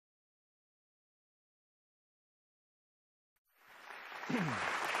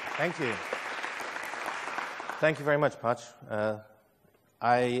Thank you. Thank you very much, Patch.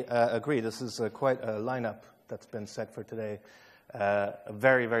 I agree. This is quite a lineup that's been set for today. A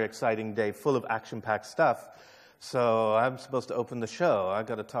very, very exciting day, full of action-packed stuff. So I'm supposed to open the show. I've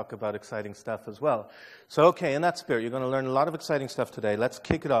got to talk about exciting stuff as well. So, okay, in that spirit, you're going to learn a lot of exciting stuff today. Let's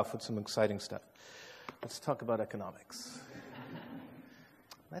kick it off with some exciting stuff. Let's talk about economics.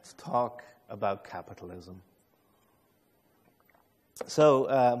 Let's talk about capitalism.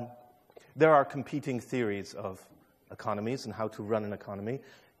 So there are competing theories of economies and how to run an economy,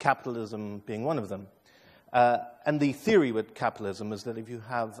 capitalism being one of them. And the theory with capitalism is that if you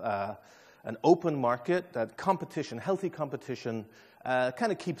have an open market, that competition, healthy competition,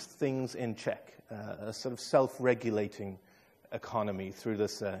 kind of keeps things in check, a sort of self-regulating economy through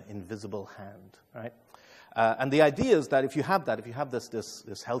this invisible hand, right? And the idea is that if you have that, if you have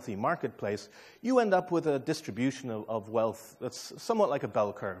this healthy marketplace, you end up with a distribution of wealth that's somewhat like a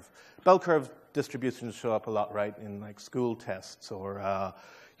bell curve. Bell curve distributions show up a lot, right, in like school tests or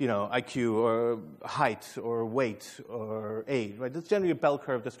IQ or height or weight or age, right? It's generally a bell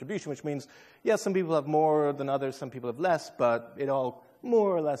curve distribution, which means, yeah, some people have more than others, some people have less, but it all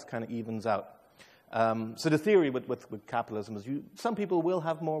more or less kind of evens out. So the theory with capitalism is some people will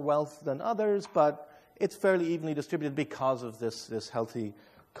have more wealth than others, but it's fairly evenly distributed because of this healthy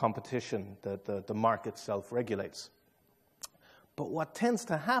competition that the market self-regulates. But what tends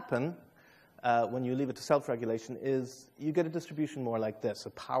to happen when you leave it to self-regulation is you get a distribution more like this, a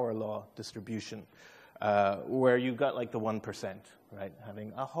power law distribution, where you've got like the 1%, right,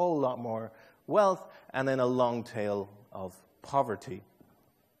 having a whole lot more wealth and then a long tail of poverty.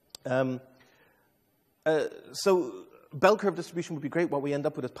 So bell curve distribution would be great. What we end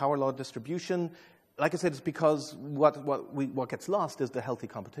up with is power law distribution. Like I said, it's because what gets lost is the healthy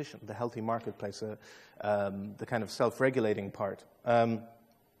competition, the healthy marketplace, the kind of self-regulating part.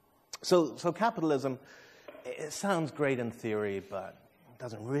 So capitalism, it sounds great in theory, but it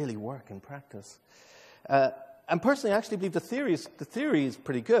doesn't really work in practice. And personally, I actually believe the theory is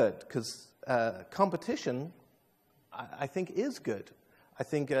pretty good, because competition, I think, is good. I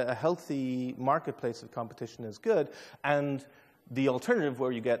think a healthy marketplace of competition is good, and the alternative,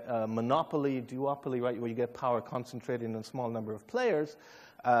 where you get a monopoly, duopoly, right, where you get power concentrated in a small number of players,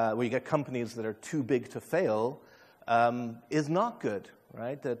 where you get companies that are too big to fail, is not good,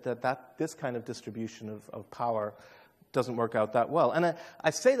 right? That this kind of distribution of power doesn't work out that well. And I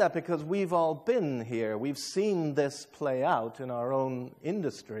say that because we've all been here. We've seen this play out in our own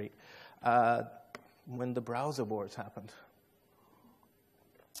industry when the browser wars happened.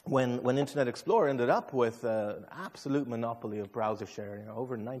 When Internet Explorer ended up with an absolute monopoly of browser share,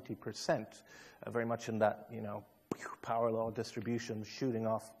 over 90%, very much in that, power law distribution shooting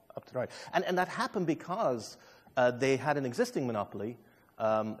off up to the right. And that happened because they had an existing monopoly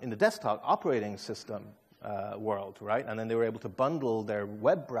in the desktop operating system world, right? And then they were able to bundle their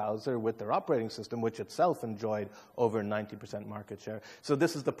web browser with their operating system, which itself enjoyed over 90% market share. So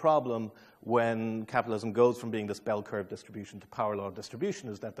this is the problem when capitalism goes from being this bell curve distribution to power law distribution,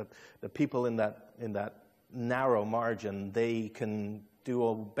 is that the people in that narrow margin, they can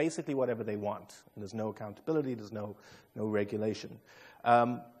do basically whatever they want. And there's no accountability, there's no regulation.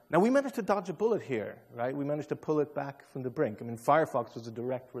 Now, we managed to dodge a bullet here, right? We managed to pull it back from the brink. I mean, Firefox was a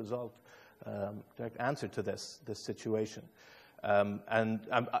direct result, direct answer to this situation.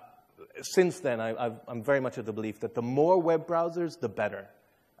 Since then, I'm very much of the belief that the more web browsers, the better.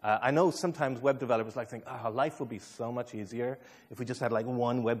 I know sometimes web developers think, life would be so much easier if we just had like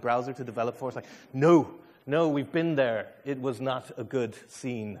one web browser to develop for. It's like, no, we've been there. It was not a good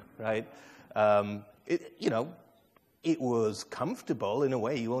scene, right? It was comfortable in a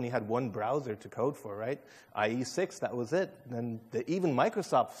way. You only had one browser to code for, right? IE6, that was it. And even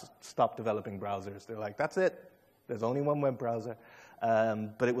Microsoft stopped developing browsers. They're like, that's it. There's only one web browser.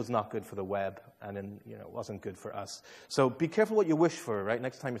 But it was not good for the web, and then, it wasn't good for us. So be careful what you wish for, right?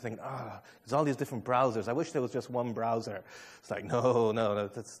 Next time you're thinking, there's all these different browsers. I wish there was just one browser. It's like, no,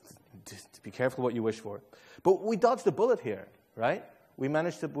 just be careful what you wish for. But we dodged a bullet here, right? We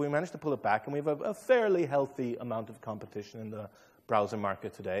managed to pull it back, and we have a fairly healthy amount of competition in the browser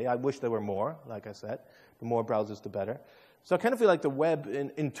market today. I wish there were more, like I said. The more browsers, the better. So I kind of feel like the web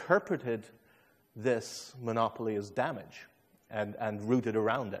interpreted this monopoly as damage and rooted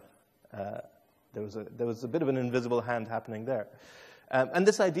around it. There was a bit of an invisible hand happening there. And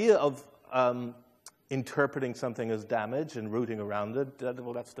this idea of interpreting something as damage and rooting around it,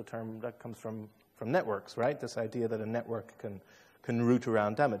 that's the term that comes from networks, right? This idea that a network can root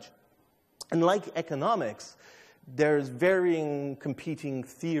around damage. And like economics, there's varying competing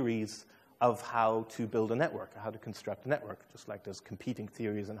theories of how to build a network, how to construct a network, just like there's competing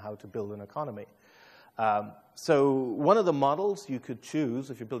theories on how to build an economy. So one of the models you could choose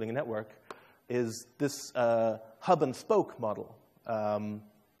if you're building a network is this hub and spoke model.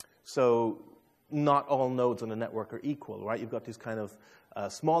 So not all nodes on a network are equal, right? You've got these kind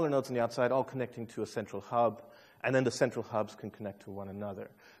of smaller nodes on the outside all connecting to a central hub, and then the central hubs can connect to one another.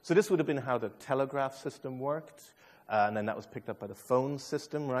 So this would have been how the telegraph system worked, and then that was picked up by the phone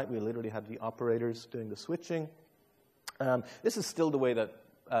system, right? We literally had the operators doing the switching. This is still the way that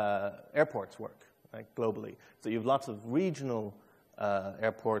airports work, right, globally. So you have lots of regional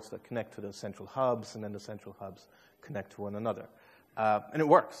airports that connect to the central hubs, and then the central hubs connect to one another. And it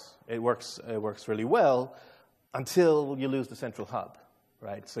works. It works really well until you lose the central hub,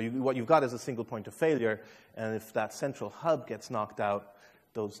 right? So what you've got is a single point of failure, and if that central hub gets knocked out,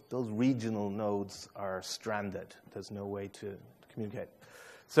 those regional nodes are stranded. There's no way to communicate.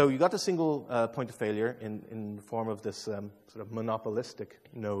 So you got the single point of failure in the form of this sort of monopolistic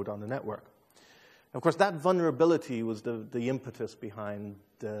node on the network. Of course, that vulnerability was the impetus behind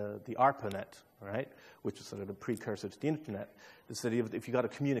the ARPANET, right, which is sort of the precursor to the Internet. This idea of if you got a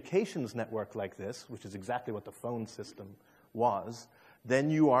communications network like this, which is exactly what the phone system was, then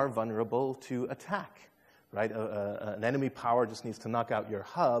you are vulnerable to attack, right? An enemy power just needs to knock out your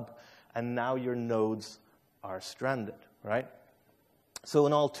hub, and now your nodes are stranded, right? So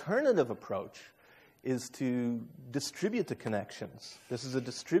an alternative approach is to distribute the connections. This is a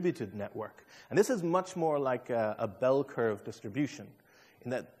distributed network. And this is much more like a bell curve distribution,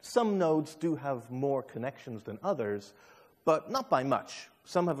 in that some nodes do have more connections than others, but not by much.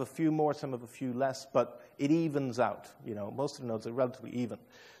 Some have a few more, some have a few less, but it evens out. You know, most of the nodes are relatively even.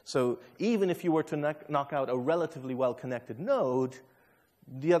 So even if you were to knock out a relatively well-connected node,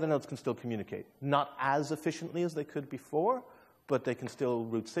 the other nodes can still communicate. Not as efficiently as they could before, but they can still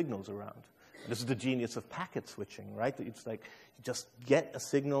route signals around. This is the genius of packet switching, right? It's like you just get a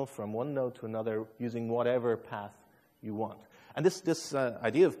signal from one node to another using whatever path you want. And this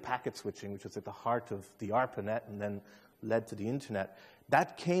idea of packet switching, which is at the heart of the ARPANET and then led to the Internet,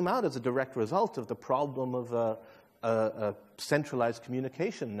 that came out as a direct result of the problem of a centralized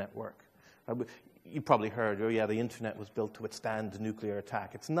communication network. You probably heard, oh yeah, the Internet was built to withstand a nuclear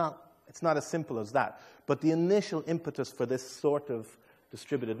attack. It's not as simple as that. But the initial impetus for this sort of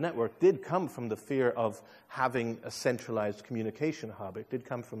distributed network did come from the fear of having a centralized communication hub. It did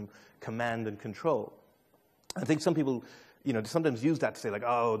come from command and control. I think some people, you know, sometimes use that to say, like,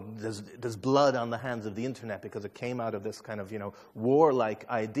 oh, there's blood on the hands of the Internet because it came out of this kind of, you know, warlike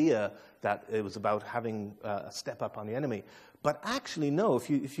idea that it was about having a step up on the enemy. But actually, no. If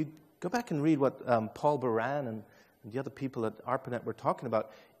you go back and read what Paul Baran and the other people at ARPANET were talking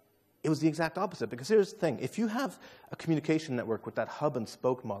about, it was the exact opposite. Because here's the thing. If you have a communication network with that hub and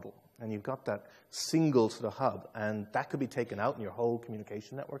spoke model, and you've got that single sort of hub, and that could be taken out and your whole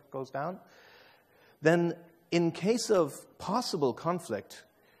communication network goes down, then in case of possible conflict,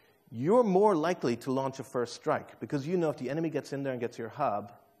 you're more likely to launch a first strike, because you know if the enemy gets in there and gets your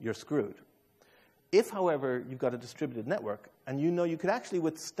hub, you're screwed. If, however, you've got a distributed network, and you know you could actually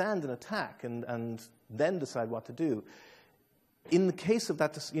withstand an attack and then decide what to do, in the case of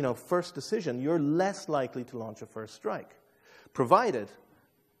that, you know, first decision, you're less likely to launch a first strike, provided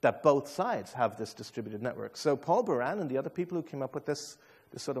that both sides have this distributed network. So Paul Baran and the other people who came up with this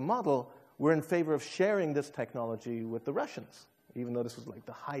sort of model were in favor of sharing this technology with the Russians, even though this was like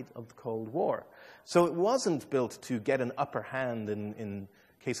the height of the Cold War. So it wasn't built to get an upper hand in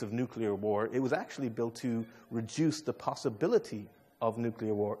case of nuclear war. It was actually built to reduce the possibility of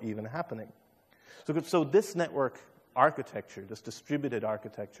nuclear war even happening. So this network architecture, this distributed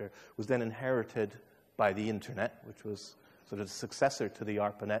architecture, was then inherited by the Internet, which was sort of the successor to the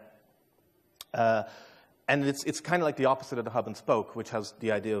ARPANET. And it's kind of like the opposite of the hub and spoke, which has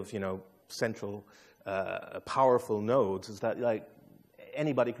the idea of, you know, central, powerful nodes, is that like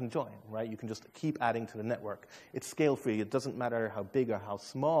anybody can join, right? You can just keep adding to the network. It's scale-free. It doesn't matter how big or how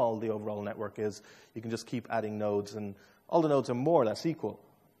small the overall network is. You can just keep adding nodes, and all the nodes are more or less equal.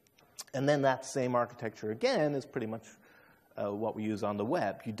 And then that same architecture, again, is pretty much what we use on the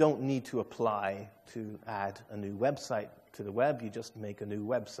web. You don't need to apply to add a new website to the web. You just make a new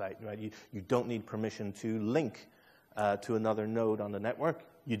website, right? You don't need permission to link to another node on the network.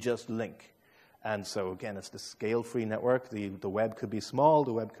 You just link. And so, again, it's the scale-free network. The web could be small.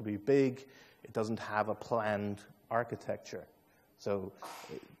 The web could be big. It doesn't have a planned architecture. So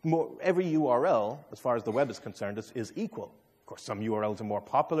every URL, as far as the web is concerned, is equal. Of course, some URLs are more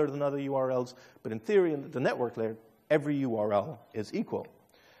popular than other URLs, but in theory, in the network layer, every URL is equal.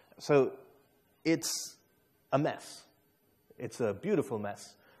 So it's a mess. It's a beautiful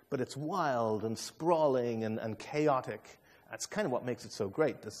mess, but it's wild and sprawling and chaotic. That's kind of what makes it so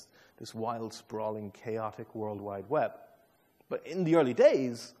great, this wild, sprawling, chaotic World Wide Web. But in the early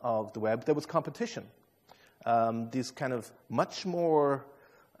days of the web, there was competition. These kind of much more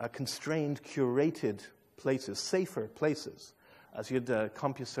constrained, curated places, safer places. As you had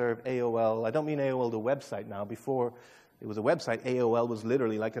CompuServe, AOL. I don't mean AOL the website now. Before it was a website, AOL was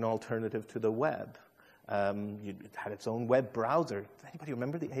literally like an alternative to the web. It had its own web browser. Does anybody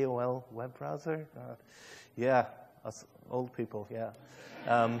remember the AOL web browser? Yeah, us old people, yeah.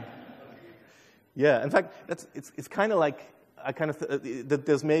 Yeah, in fact, it's kind of like,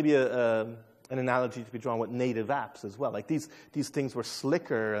 there's maybe an analogy to be drawn with native apps as well. Like these things were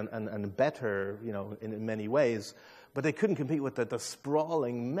slicker and better, in many ways, but they couldn't compete with the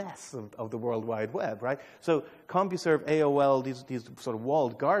sprawling mess of the World Wide Web, right? So CompuServe, AOL, these sort of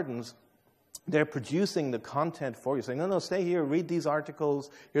walled gardens, they're producing the content for you, saying, no, stay here, read these articles,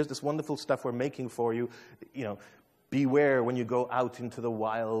 here's this wonderful stuff we're making for you, beware when you go out into the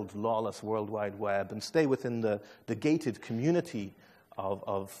wild, lawless World Wide Web, and stay within the gated community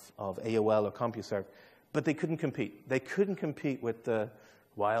of AOL or CompuServe. But they couldn't compete. They couldn't compete with the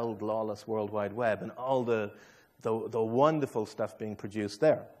wild, lawless World Wide Web and all the wonderful stuff being produced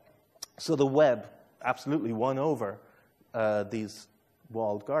there. So the web absolutely won over these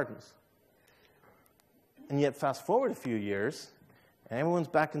walled gardens. And yet, fast forward a few years, and everyone's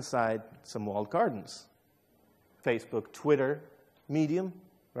back inside some walled gardens. Facebook, Twitter, Medium,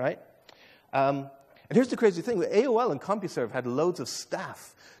 right? And here's the crazy thing. AOL and CompuServe had loads of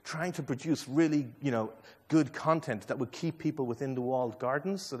staff trying to produce really, good content that would keep people within the walled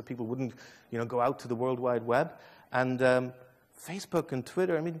gardens so that people wouldn't, go out to the World Wide Web. And Facebook and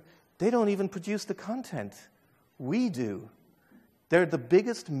Twitter, they don't even produce the content. We do. They're the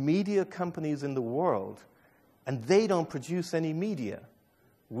biggest media companies in the world, and they don't produce any media.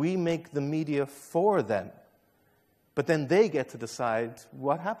 We make the media for them. But then they get to decide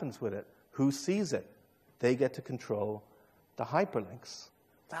what happens with it, who sees it. They get to control the hyperlinks.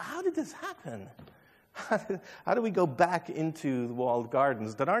 So how did this happen? How do we go back into the walled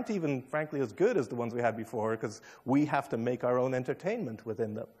gardens that aren't even, frankly, as good as the ones we had before because we have to make our own entertainment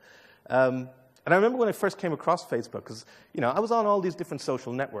within them? And I remember when I first came across Facebook, because I was on all these different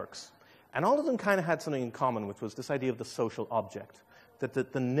social networks, and all of them kind of had something in common, which was this idea of the social object, that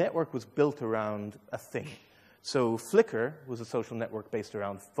the network was built around a thing. So Flickr was a social network based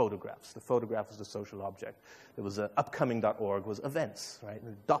around photographs. The photograph was the social object. There was upcoming.org was events, right?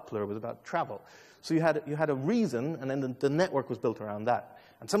 And Doppler was about travel. So you had a reason, and then the network was built around that.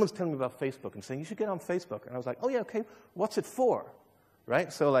 And someone's telling me about Facebook and saying, you should get on Facebook. And I was like, oh, yeah, okay, what's it for?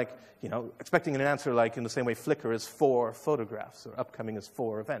 Right? So expecting an answer like in the same way Flickr is for photographs or upcoming is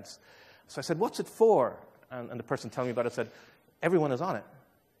for events. So I said, what's it for? And the person telling me about it said, everyone is on it.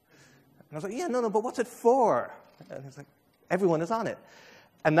 And I was like, yeah, no, but what's it for? And he's like, everyone is on it.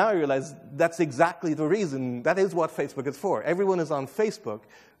 And now I realize that's exactly the reason. That is what Facebook is for. Everyone is on Facebook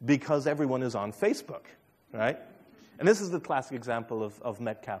because everyone is on Facebook, right? And this is the classic example of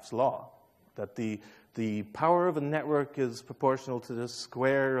Metcalfe's law, that the power of a network is proportional to the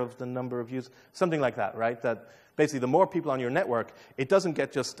square of the number of users, something like that, right? That basically the more people on your network, it doesn't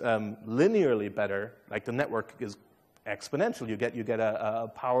get just linearly better, like the network is exponential. You get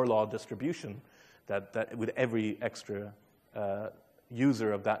a power law distribution that with every extra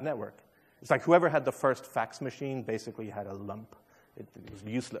user of that network. It's like whoever had the first fax machine basically had a lump. It was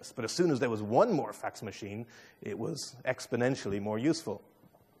useless. But as soon as there was one more fax machine, it was exponentially more useful.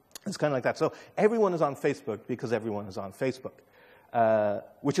 It's kind of like that. So everyone is on Facebook because everyone is on Facebook,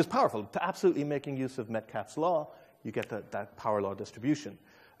 which is powerful. To absolutely making use of Metcalfe's law, you get that power law distribution.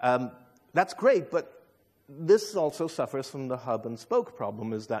 That's great, but this also suffers from the hub and spoke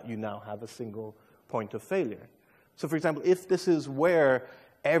problem, is that you now have a single point of failure. So, for example, if this is where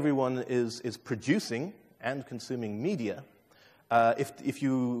everyone is producing and consuming media, if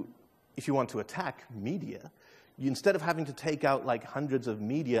you want to attack media, instead of having to take out like hundreds of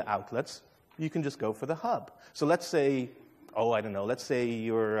media outlets, you can just go for the hub. So let's say, let's say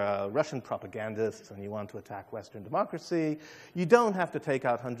you're a Russian propagandist and you want to attack Western democracy. You don't have to take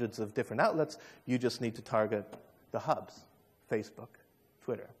out hundreds of different outlets. You just need to target the hubs, Facebook,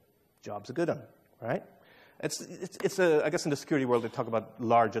 Twitter. Job's a good one, right? It's I guess in the security world they talk about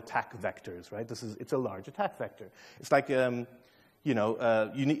large attack vectors, right? It's a large attack vector. It's like, if you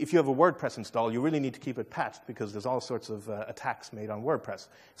have a WordPress install, you really need to keep it patched because there's all sorts of attacks made on WordPress.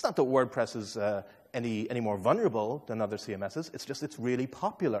 It's not that WordPress is any more vulnerable than other CMSs. It's just it's really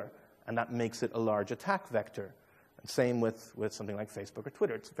popular, and that makes it a large attack vector. And same with something like Facebook or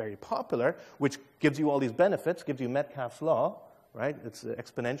Twitter. It's very popular, which gives you all these benefits, gives you Metcalfe's law, right? It's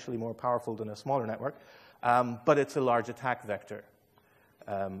exponentially more powerful than a smaller network, but it's a large attack vector,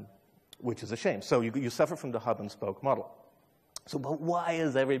 which is a shame. So you suffer from the hub and spoke model. So, but why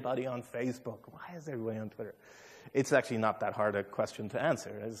is everybody on Facebook? Why is everybody on Twitter? It's actually not that hard a question to answer.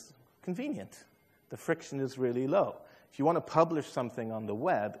 It's convenient. The friction is really low. If you want to publish something on the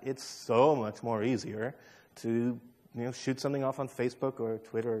web, it's so much more easier to shoot something off on Facebook or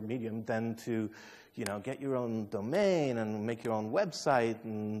Twitter or Medium than to get your own domain and make your own website.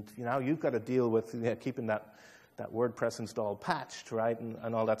 And you've got to deal with keeping that WordPress install patched, right,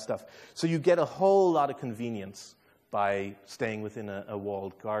 and all that stuff. So you get a whole lot of convenience by staying within a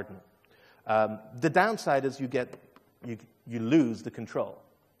walled garden. The downside is you lose the control.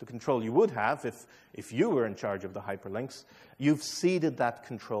 The control you would have if you were in charge of the hyperlinks. You've ceded that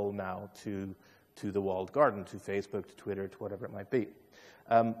control now to the walled garden, to Facebook, to Twitter, to whatever it might be.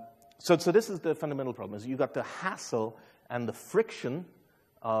 So this is the fundamental problem, is you've got the hassle and the friction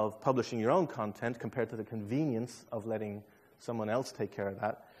of publishing your own content compared to the convenience of letting someone else take care of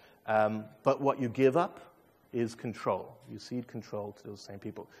that. But what you give up is control. You cede control to those same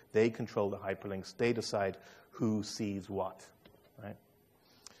people. They control the hyperlinks. They decide who sees what, right?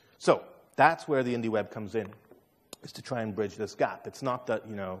 So that's where the indie web comes in, is to try and bridge this gap. It's not that,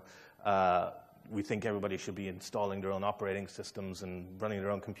 we think everybody should be installing their own operating systems and running their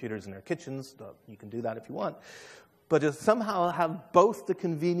own computers in their kitchens. You can do that if you want. But to somehow have both the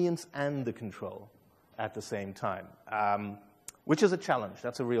convenience and the control at the same time, which is a challenge.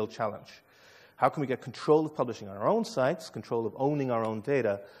 That's a real challenge. How can we get control of publishing on our own sites, control of owning our own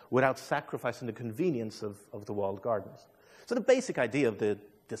data, without sacrificing the convenience of the walled gardens? So the basic idea of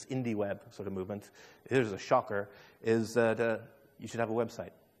this indie web sort of movement, here's a shocker, is that you should have a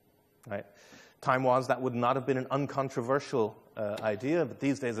website, right? Time was that would not have been an uncontroversial idea, but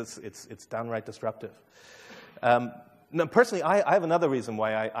these days it's downright disruptive. Now, personally, I have another reason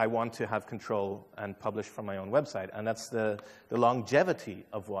why I want to have control and publish from my own website, and that's the longevity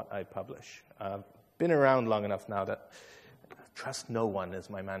of what I publish. I've been around long enough now that trust no one is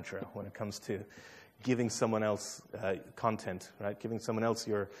my mantra when it comes to giving someone else content, right? Giving someone else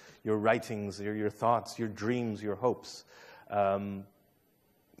your writings, your thoughts, your dreams, your hopes.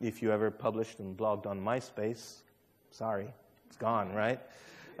 If you ever published and blogged on MySpace, sorry, it's gone, right?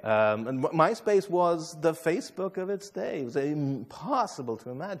 And MySpace was the Facebook of its day. It was impossible to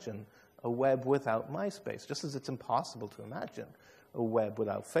imagine a web without MySpace, just as it's impossible to imagine a web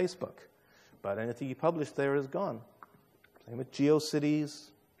without Facebook. But anything you publish there is gone. Same with GeoCities,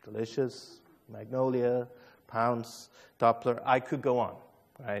 Delicious, Magnolia, Pounce, Doppler. I could go on,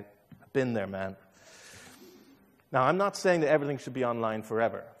 right? I've been there, man. Now, I'm not saying that everything should be online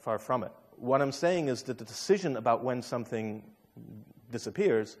forever. Far from it. What I'm saying is that the decision about when something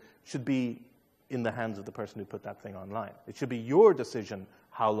disappears should be in the hands of the person who put that thing online. It should be your decision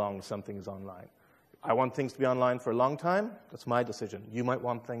how long something is online. I want things to be online for a long time. That's my decision. You might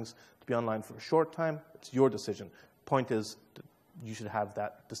want things to be online for a short time. It's your decision. Point is that you should have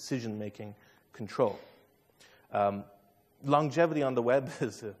that decision-making control. Longevity on the web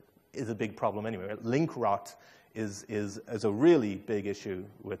is a big problem anyway. Link rot is a really big issue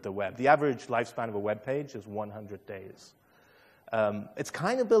with the web. The average lifespan of a web page is 100 days. It's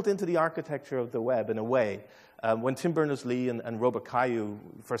kind of built into the architecture of the web in a way. When Tim Berners-Lee and Robert Caillou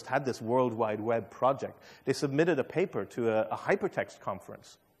first had this World Wide Web project, they submitted a paper to a hypertext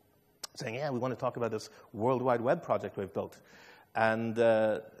conference saying, yeah, we want to talk about this World Wide Web project we've built. And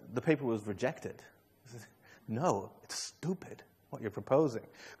the paper was rejected. No, it's stupid what you're proposing.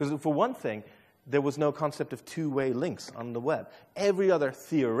 Because for one thing, there was no concept of two-way links on the web. Every other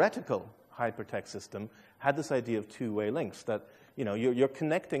theoretical hypertext system had this idea of two-way links, that you're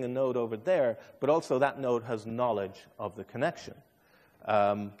connecting a node over there, but also that node has knowledge of the connection.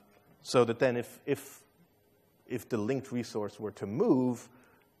 So that then if the linked resource were to move,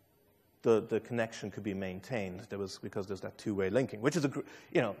 the connection could be maintained. Because there's that two-way linking, which is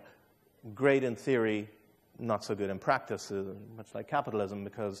great in theory, not so good in practice, much like capitalism,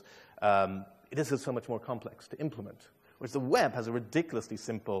 because this is so much more complex to implement. Whereas the web has a ridiculously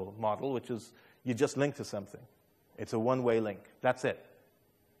simple model, which is you just link to something. It's a one-way link. That's it.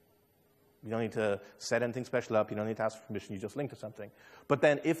 You don't need to set anything special up. You don't need to ask for permission. You just link to something. But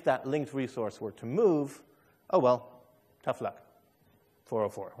then if that linked resource were to move, oh, well, tough luck.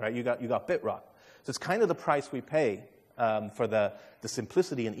 404, right? You got bit rot. So it's kind of the price we pay for the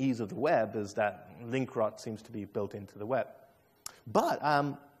simplicity and ease of the web, is that link rot seems to be built into the web. But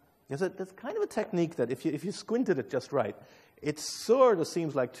there's kind of a technique that if you squint at it just right, it sort of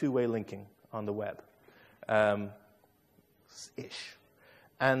seems like two-way linking on the web. Ish.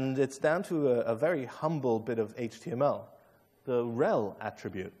 And it's down to a very humble bit of HTML the rel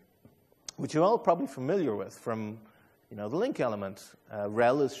attribute, which you're all probably familiar with from the link element.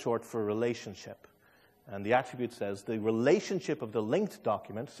 Rel is short for relationship. And the attribute says the relationship of the linked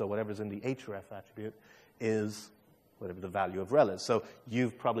document, so whatever's in the href attribute, is whatever the value of rel is. So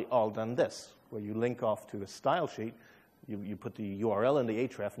you've probably all done this, where you link off to a style sheet. You put the URL in the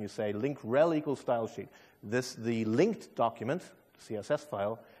href, and you say link rel equals style sheet. The linked document, CSS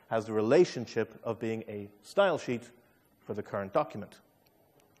file, has the relationship of being a style sheet for the current document.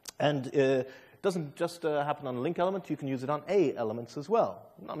 And it doesn't just happen on a link element. You can use it on A elements as well.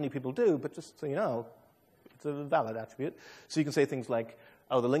 Not many people do, but just so you know, it's a valid attribute. So you can say things like,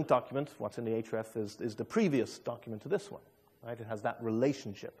 oh, the link document, what's in the href, is the previous document to this one. Right? It has that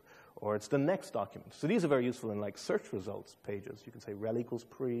relationship. Or it's the next document. So these are very useful in like search results pages. You can say rel equals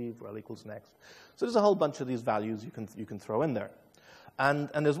pre, rel equals next. So there's a whole bunch of these values you can throw in there. And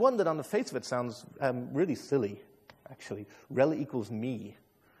there's one that on the face of it sounds really silly, actually. Rel equals me.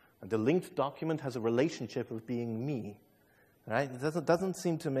 And the linked document has a relationship of being me. Right? It doesn't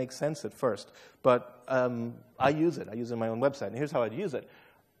seem to make sense at first. But I use it. I use it on my own website. And here's how I'd use it.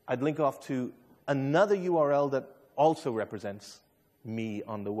 I'd link off to another URL that also represents me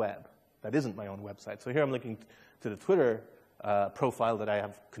on the web. That isn't my own website. So here I'm linking to the Twitter profile that I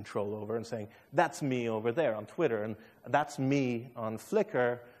have control over and saying, that's me over there on Twitter, and that's me on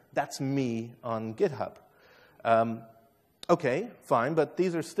Flickr, that's me on GitHub. Okay, fine, but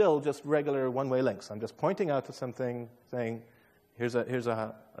these are still just regular one-way links. I'm just pointing out to something, saying, here's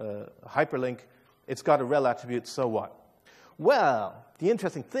a hyperlink. It's got a rel attribute, so what? Well, the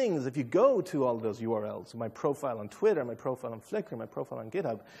interesting thing is if you go to all those URLs, my profile on Twitter, my profile on Flickr, my profile on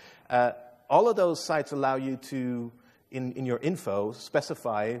GitHub, all of those sites allow you to, in your info,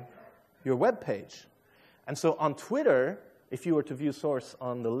 specify your web page. And so on Twitter, if you were to view source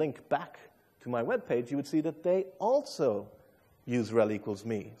on the link back to my web page, you would see that they also use rel equals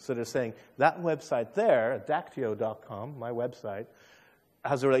me. So they're saying that website there, dactio.com, my website,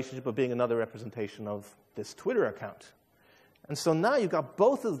 has a relationship of being another representation of this Twitter account. And so now you've got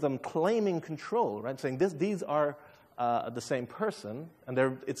both of them claiming control, right? Saying these are the same person, and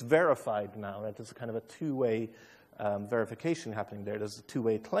it's verified now, right? There's a kind of a two-way verification happening there. There's a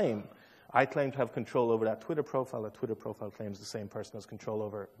two-way claim. I claim to have control over that Twitter profile. That Twitter profile claims the same person has control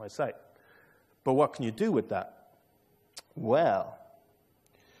over my site. But what can you do with that? Well,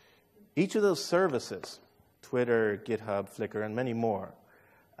 each of those services, Twitter, GitHub, Flickr, and many more,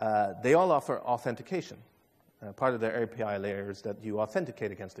 they all offer authentication. Part of their API layer is that you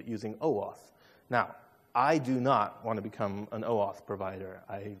authenticate against it using OAuth. Now, I do not want to become an OAuth provider.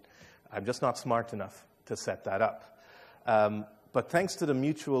 I'm just not smart enough to set that up. But thanks to the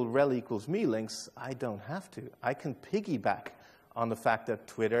mutual rel equals me links, I don't have to. I can piggyback on the fact that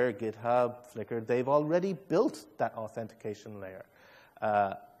Twitter, GitHub, Flickr, they've already built that authentication layer.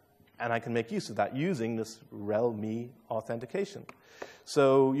 And I can make use of that using this rel me authentication.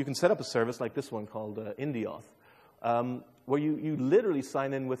 So you can set up a service like this one called IndieAuth, where you literally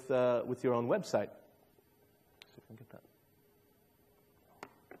sign in with your own website. See if I can get that.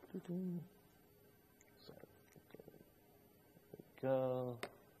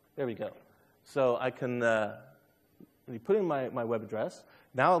 There we go. So I can put in my web address.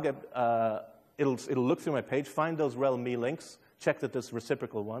 Now I'll get it'll look through my page, find those rel me links, check that there's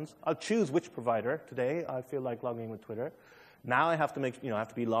reciprocal ones. I'll choose which provider. Today I feel like logging in with Twitter. Now I have to I have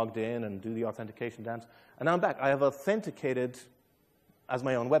to be logged in and do the authentication dance. And now I'm back. I have authenticated as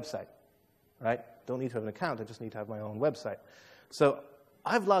my own website, right? Don't need to have an account. I just need to have my own website. So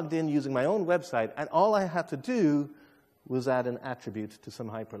I've logged in using my own website, and all I had to do was add an attribute to some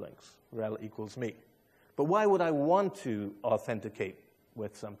hyperlinks, rel equals me. But why would I want to authenticate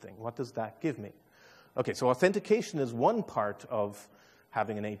with something? What does that give me? Okay, so authentication is one part of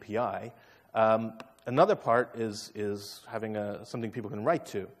having an API. Another part is having something people can write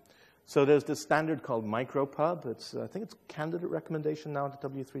to. So there's this standard called micropub. I think it's candidate recommendation now at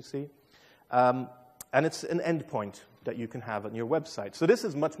W3C. And it's an endpoint that you can have on your website. So this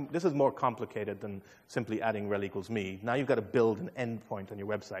is more complicated than simply adding rel equals me. Now you've got to build an endpoint on your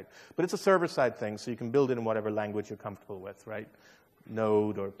website. But it's a server-side thing, so you can build it in whatever language you're comfortable with, right?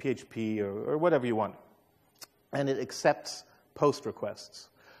 Node or PHP or whatever you want. And it accepts post requests.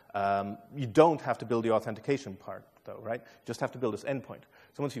 You don't have to build the authentication part, though, right? You just have to build this endpoint.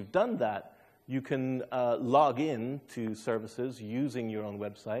 So once you've done that, you can log in to services using your own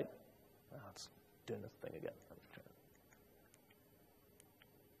website. It's doing this thing again.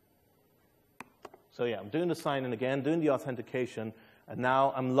 So yeah, I'm doing the sign-in again, doing the authentication, and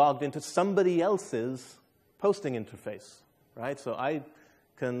now I'm logged into somebody else's posting interface, right? So I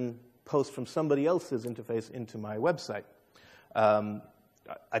can post from somebody else's interface into my website.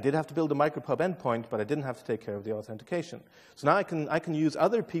 I did have to build a micropub endpoint, but I didn't have to take care of the authentication. So now I can use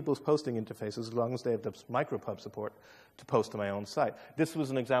other people's posting interfaces as long as they have this micropub support to post to my own site. This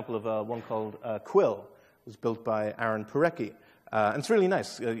was an example of one called Quill. It was built by Aaron Parecki. And it's really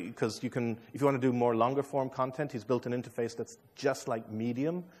nice because you can, if you want to do more longer form content, he's built an interface that's just like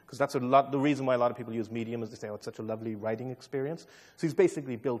Medium, because that's the reason why a lot of people use Medium is they say, oh, it's such a lovely writing experience. So he's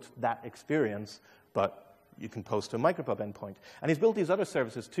basically built that experience, but you can post to a micropub endpoint. And he's built these other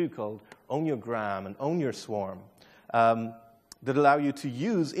services too called Own Your Gram and Own Your Swarm that allow you to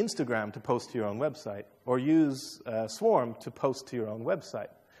use Instagram to post to your own website or use Swarm to post to your own website.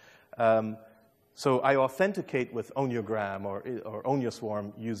 So I authenticate with Own Your Gram or Own Your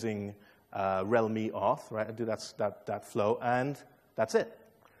Swarm using rel.me auth, right? I do that flow, and that's it.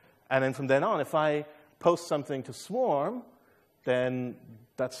 And then from then on, if I post something to Swarm, then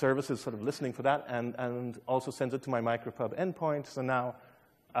that service is sort of listening for that and also sends it to my micropub endpoint. So now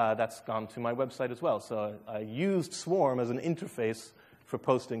that's gone to my website as well. So I used Swarm as an interface for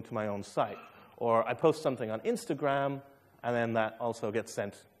posting to my own site. Or I post something on Instagram, and then that also gets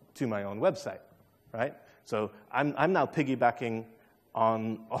sent to my own website. Right? So I'm now piggybacking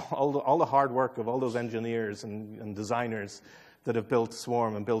on all the hard work of all those engineers and designers that have built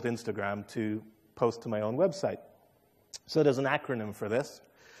Swarm and built Instagram to post to my own website. So there's an acronym for this.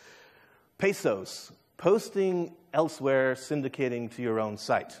 PESOS, posting elsewhere, syndicating to your own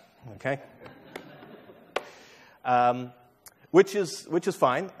site. Okay? Which is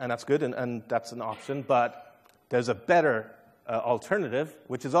fine, and that's good, and that's an option, but there's a better alternative,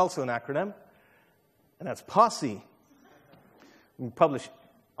 which is also an acronym, and that's POSSE. You publish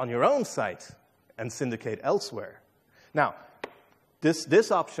on your own site and syndicate elsewhere. Now,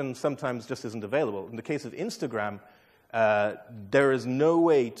 this option sometimes just isn't available. In the case of Instagram, there is no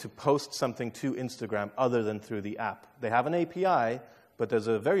way to post something to Instagram other than through the app. They have an API, but there's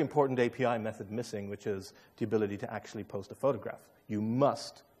a very important API method missing, which is the ability to actually post a photograph. You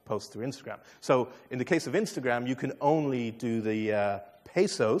must post through Instagram. So in the case of Instagram, you can only do the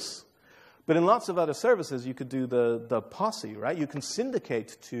PESOS. But in lots of other services, you could do the POSSE, right? You can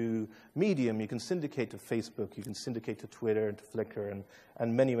syndicate to Medium, you can syndicate to Facebook, you can syndicate to Twitter and to Flickr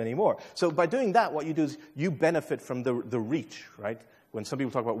and many, many more. So by doing that, what you do is you benefit from the reach, right? When some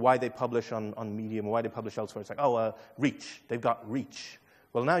people talk about why they publish on Medium, why they publish elsewhere, it's like, oh, reach. They've got reach.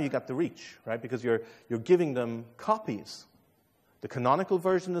 Well, now you got the reach, right? Because you're giving them copies. The canonical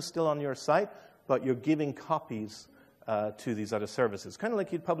version is still on your site, but you're giving copies to these other services, kind of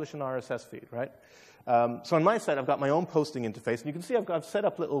like you'd publish an RSS feed, right? So on my site, I've got my own posting interface, and you can see I've set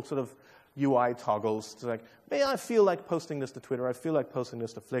up little sort of UI toggles to like, maybe I feel like posting this to Twitter, I feel like posting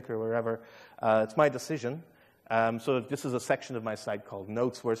this to Flickr, wherever. It's my decision. So this is a section of my site called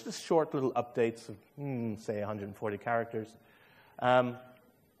Notes, where it's just short little updates of, say, 140 characters. And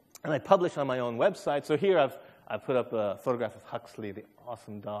I publish on my own website. So here I've put up a photograph of Huxley, the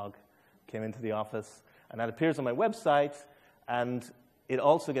awesome dog, came into the office. And that appears on my website, and it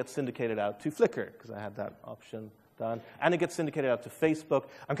also gets syndicated out to Flickr, because I had that option done. And it gets syndicated out to Facebook.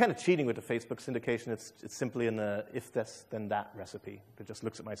 I'm kind of cheating with the Facebook syndication. It's simply in the if this, then that recipe. It just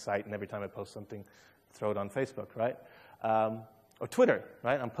looks at my site, and every time I post something, throw it on Facebook, right? Or Twitter,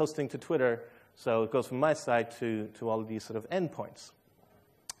 right? I'm posting to Twitter, so it goes from my site to all of these sort of endpoints.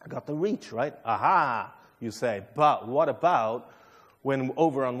 I got the reach, right? Aha, you say. But what about when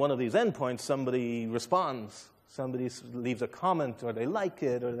over on one of these endpoints, somebody responds, somebody leaves a comment, or they like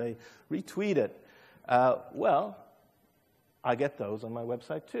it, or they retweet it? Well, I get those on my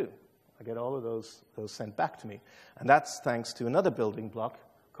website too. I get all of those sent back to me. And that's thanks to another building block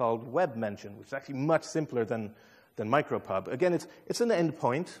called web mention, which is actually much simpler than micropub. Again, it's an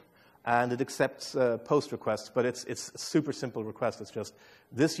endpoint, and it accepts post requests, but it's a super simple request. It's just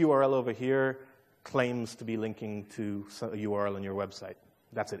this URL over here claims to be linking to a URL on your website.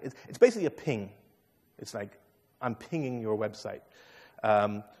 That's it. It's basically a ping. It's like, I'm pinging your website.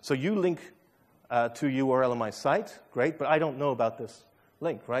 So you link to a URL on my site, great, but I don't know about this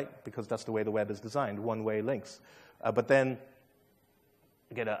link, right? Because that's the way the web is designed, one-way links. But then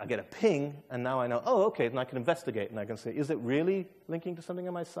I get a ping, and now I know, oh, okay, and I can investigate, and I can say, is it really linking to something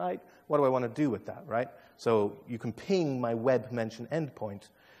on my site? What do I want to do with that, right? So you can ping my web mention endpoint,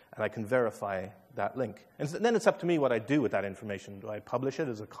 and I can verify that link. And then it's up to me what I do with that information. Do I publish it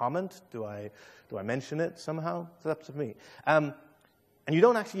as a comment? Do I mention it somehow? It's up to me. And you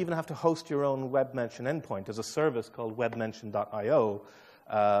don't actually even have to host your own web mention endpoint. There's a service called webmention.io.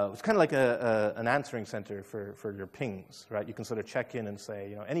 It's kind of like an answering center for your pings, right? You can sort of check in and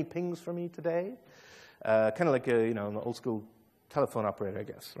say, any pings for me today? Kind of like an old school telephone operator, I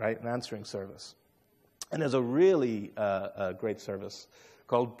guess, right? An answering service. And there's a really great service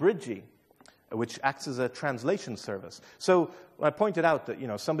called Bridgie, which acts as a translation service. So I pointed out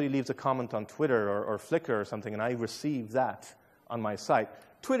that somebody leaves a comment on Twitter or Flickr or something, and I receive that on my site.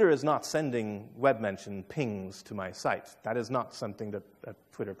 Twitter is not sending web mention pings to my site. That is not something that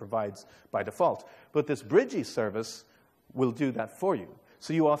Twitter provides by default. But this Bridgie service will do that for you.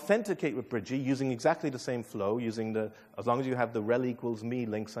 So you authenticate with Bridgie using exactly the same flow, as long as you have the rel equals me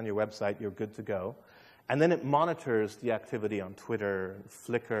links on your website, you're good to go. And then it monitors the activity on Twitter, and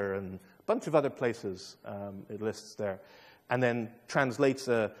Flickr, and a bunch of other places it lists there. And then translates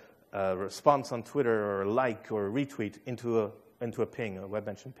a response on Twitter or a like or a retweet into a ping, a web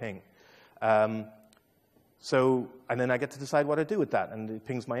mention ping. And then I get to decide what I do with that, and it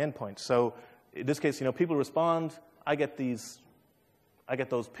pings my endpoint. So in this case, people respond. I get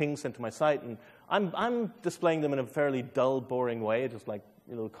those pings sent to my site, and I'm displaying them in a fairly dull, boring way, just like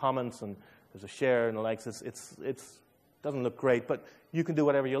little comments, and there's a share and the likes. It doesn't look great, but you can do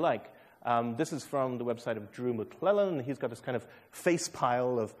whatever you like. This is from the website of Drew McClellan. He's got this kind of face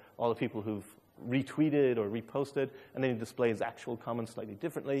pile of all the people who've retweeted or reposted, and then he displays actual comments slightly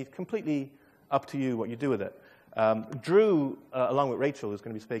differently. Completely up to you what you do with it. Drew, along with Rachel, who's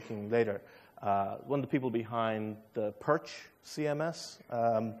going to be speaking later, one of the people behind the Perch CMS,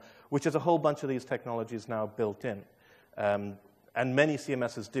 which has a whole bunch of these technologies now built in. And many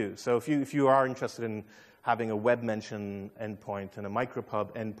CMSs do. So if you are interested in having a web mention endpoint and a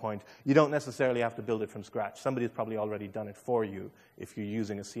micropub endpoint, you don't necessarily have to build it from scratch. Somebody's probably already done it for you if you're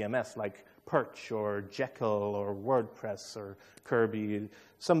using a CMS like Perch or Jekyll or WordPress or Kirby.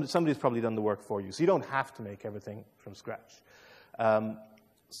 Somebody's probably done the work for you. So you don't have to make everything from scratch.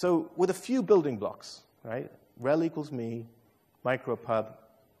 So with a few building blocks, right? Rel equals me, micropub,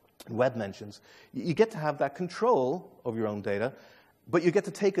 web mentions, you get to have that control of your own data, but you get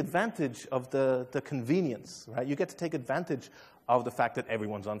to take advantage of the convenience, right? You get to take advantage of the fact that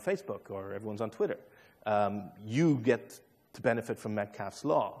everyone's on Facebook or everyone's on Twitter. You get to benefit from Metcalfe's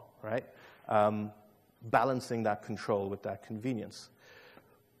law, right? Balancing that control with that convenience.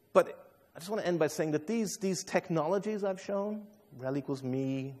 But I just want to end by saying that these technologies I've shown, rel equals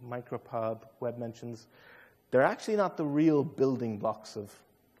me, micropub, web mentions, they're actually not the real building blocks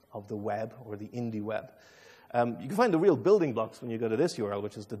of the web or the indie web. You can find the real building blocks when you go to this URL,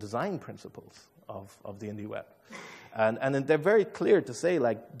 which is the design principles of the indie web. And they're very clear to say,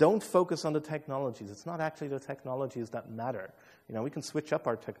 like, don't focus on the technologies. It's not actually the technologies that matter. We can switch up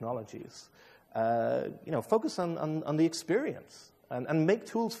our technologies. Focus on the experience and make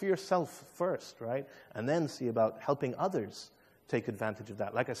tools for yourself first, right? And then see about helping others take advantage of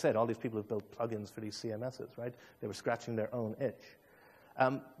that. Like I said, all these people have built plugins for these CMSs, right? They were scratching their own itch.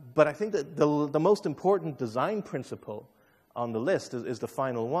 But I think that the most important design principle on the list is the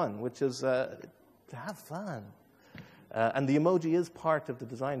final one, which is to have fun. And the emoji is part of the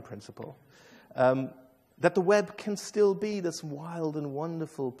design principle. That the web can still be this wild and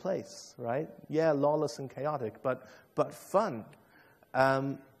wonderful place, right? Yeah, lawless and chaotic, but fun.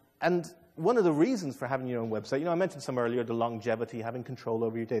 And one of the reasons for having your own website, I mentioned some earlier, the longevity, having control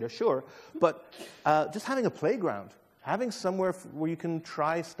over your data, sure, but just having a playground. Having somewhere where you can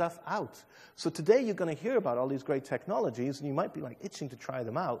try stuff out. So today you're going to hear about all these great technologies, and you might be itching to try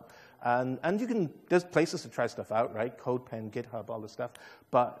them out. And there's places to try stuff out, right? CodePen, GitHub, all this stuff.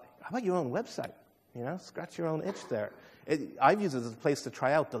 But how about your own website? Scratch your own itch there. I've used it as a place to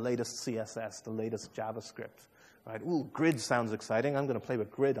try out the latest CSS, the latest JavaScript. Right? Ooh, Grid sounds exciting. I'm going to play with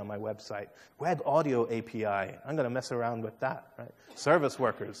Grid on my website. Web Audio API. I'm going to mess around with that. Right? Service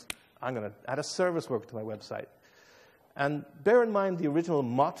workers. I'm going to add a service worker to my website. And bear in mind the original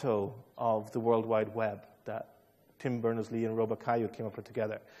motto of the World Wide Web that Tim Berners-Lee and Robert Caillou came up with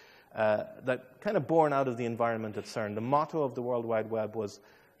together, that kind of born out of the environment at CERN. The motto of the World Wide Web was,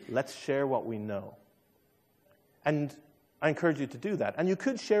 let's share what we know. And I encourage you to do that. And you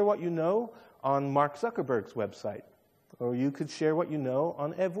could share what you know on Mark Zuckerberg's website, or you could share what you know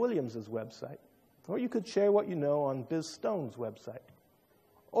on Ev Williams' website, or you could share what you know on Biz Stone's website,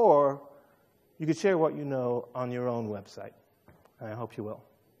 or you could share what you know on your own website. And I hope you will.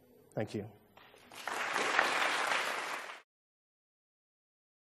 Thank you.